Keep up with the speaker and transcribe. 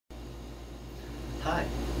Hi,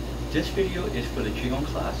 this video is for the Qigong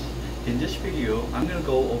class. In this video, I'm going to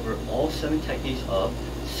go over all 7 techniques of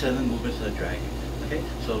 7 movements of the dragon. Okay,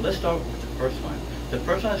 so let's start with the first one. The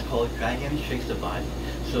first one is called Dragon Shakes the Body.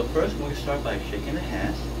 So first, we're going to start by shaking the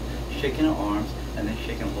hands, shaking the arms, and then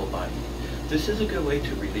shaking the whole body. This is a good way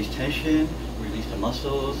to release tension, release the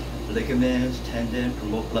muscles, ligaments, tendon,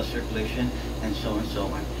 promote blood circulation, and so on and so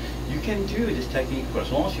on. You can do this technique for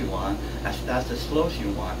as long as you want, as fast as slow as you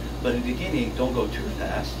want, but in the beginning, don't go too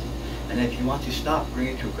fast. And if you want to stop, bring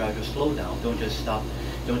it to a gradual slowdown. Don't just stop,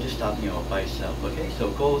 by yourself. Okay,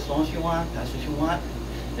 so go as long as you want, fast as you want.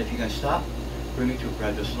 If you can stop, bring it to a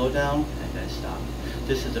gradual slowdown, and then stop.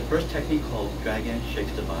 This is the first technique called Dragon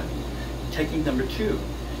Shakes the Body. Technique number 2,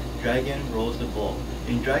 Dragon Rolls the Ball.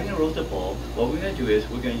 In Dragon Rolls the Ball, what we're going to do is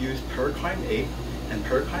we're going to use pericardium 8 and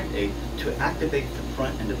pericardium 8 to activate the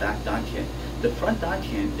front and the back dantian. The front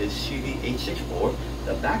dantian is CD864,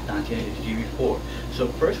 the back dantian is GB4. So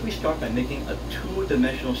first we start by making a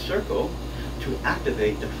 2-dimensional circle to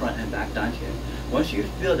activate the front and back dantian. Once you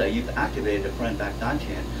feel that you've activated the front and back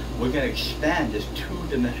dantian, we're going to expand this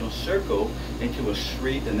 2-dimensional circle into a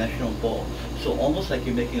 3-dimensional ball. So almost like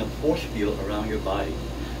you're making a force field around your body.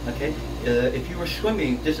 Okay, if you were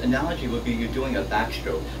swimming, this analogy would be you're doing a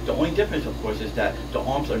backstroke. The only difference, of course, is that the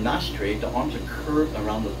arms are not straight, the arms are curved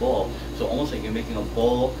around the ball. So almost like you're making a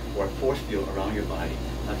ball or a force field around your body.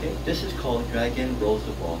 Okay, this is called Dragon Rolls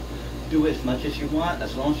the Ball. Do it as much as you want,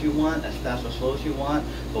 as long as you want, as fast or slow as you want.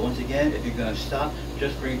 But once again, if you're going to stop,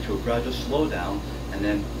 just bring it to a gradual slowdown and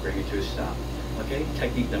then bring it to a stop. Okay,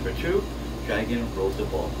 technique number 2, Dragon Rolls the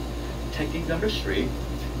Ball. Technique number 3,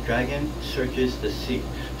 Dragon Searches the Sea.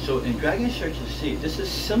 So in Dragon Searches the Sea, this is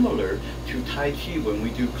similar to Tai Chi when we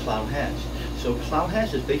do cloud hands. So cloud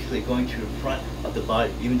hands is basically going to the front of the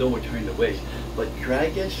body, even though we're turning the waist. But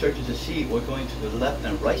Dragon Searches the Sea, we're going to the left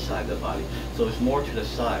and right side of the body. So it's more to the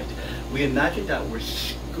side. We imagine that we're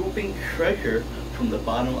scooping treasure from the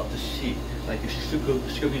bottom of the sea, like you're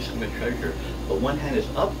scooping some treasure. But one hand is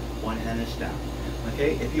up, one hand is down.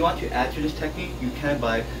 Okay, if you want to add to this technique, you can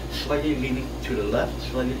by slightly leaning to the left,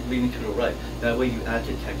 slightly leaning to the right. That way you add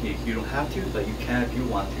to the technique. You don't have to, but you can if you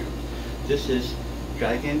want to. This is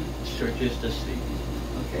Dragon Searches the Sea.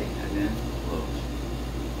 Okay, and then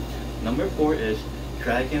close. Number 4 is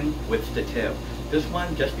Dragon Whips the Tail. This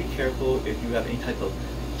one, just be careful if you have any type of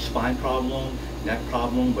spine problem, neck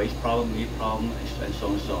problem, waist problem, knee problem, and so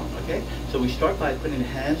on and so on. Okay, so we start by putting the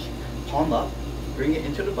hands palm up, bring it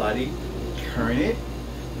into the body, turn it,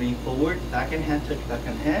 lean forward, back in hand, touch back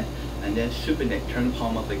in hand, and then supinate, turn the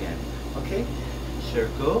palm up again. Okay,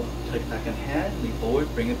 circle, touch back in hand, lean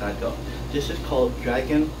forward, bring it back up. This is called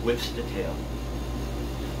Dragon Whips the Tail.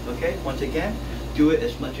 Okay, once again, do it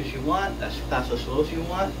as much as you want, as fast or slow as you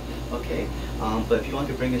want. Okay, but if you want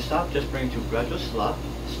to bring it stop, just bring it to gradual stop,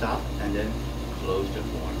 and then close the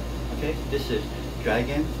form. Okay, this is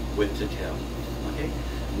Dragon Whips the Tail. Okay,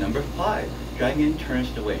 number 5, Dragon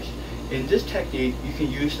Turns the Waist. In this technique, you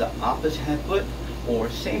can use the opposite hand foot or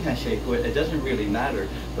same hand shape foot. It doesn't really matter,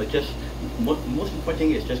 but just most important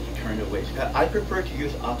thing is just to turn the waist. I prefer to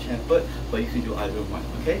use opposite hand foot, but you can do either one.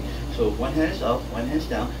 Okay, so one hand is up, one hand is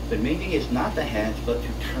down. The main thing is not the hands, but to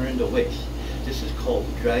turn the waist. This is called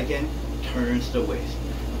Dragon Turns the Waist.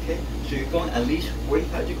 Okay, so you're going at least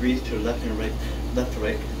 45 degrees to the left and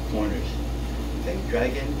right, corners. Okay,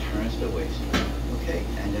 Dragon Turns the Waist. Okay,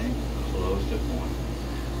 and then close the form.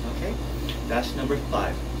 Okay, that's number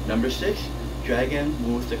 5. Number 6, Dragon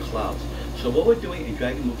Moves the Clouds. So what we're doing in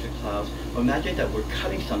Dragon Moves the Clouds, imagine that we're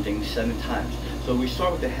cutting something 7 times. So we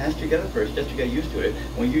start with the hands together first, just to get used to it.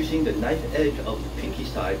 We're using the knife edge of the pinky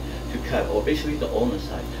side to cut, or basically the ulnar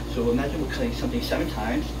side. So imagine we're cutting something 7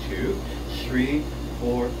 times. 2, 3,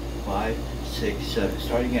 4, 5, 6, 7.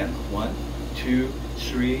 Start again. 1, 2,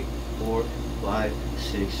 3, 4, 5,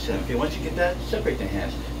 6, 7. Okay, once you get that, separate the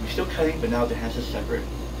hands. We're still cutting, but now the hands are separate.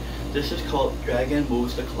 This is called Dragon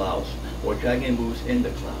Moves the Clouds, or Dragon Moves in the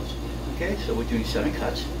Clouds. Okay, so we're doing 7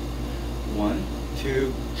 cuts. 1,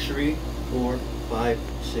 2, 3, 4, 5,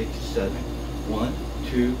 6, 7. 1,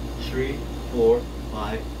 2, 3, 4,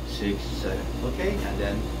 5, 6, 7. Okay, and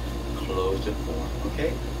then close the form.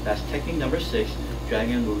 Okay, that's technique number 6,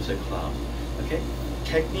 Dragon Moves the Clouds. Okay,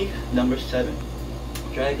 technique number 7,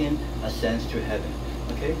 Dragon Ascends to Heaven.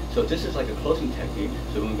 Okay, so this is like a closing technique.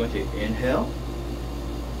 So we're going to inhale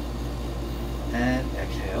and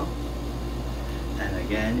exhale, and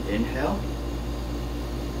again inhale,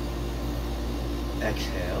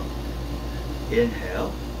 exhale,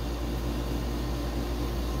 inhale,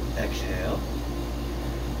 exhale,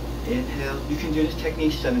 inhale. You can do this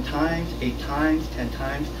technique 7 times, 8 times, 10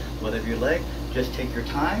 times, whatever you like. Just take your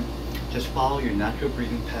time. Just follow your natural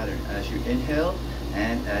breathing pattern as you inhale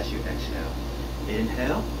and as you exhale.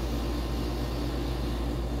 Inhale,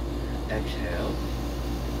 exhale,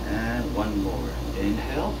 and one more.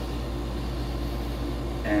 Inhale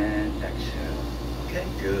and exhale. Okay,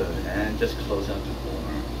 good. And just close out the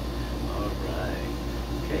form.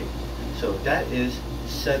 Alright. Okay, so that is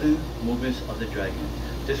 7 movements of the dragon.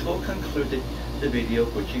 This will conclude the video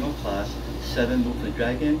for Qigong class 7 movements of the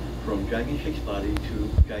dragon, from dragon shakes body to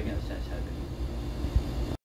dragon ascends heaven.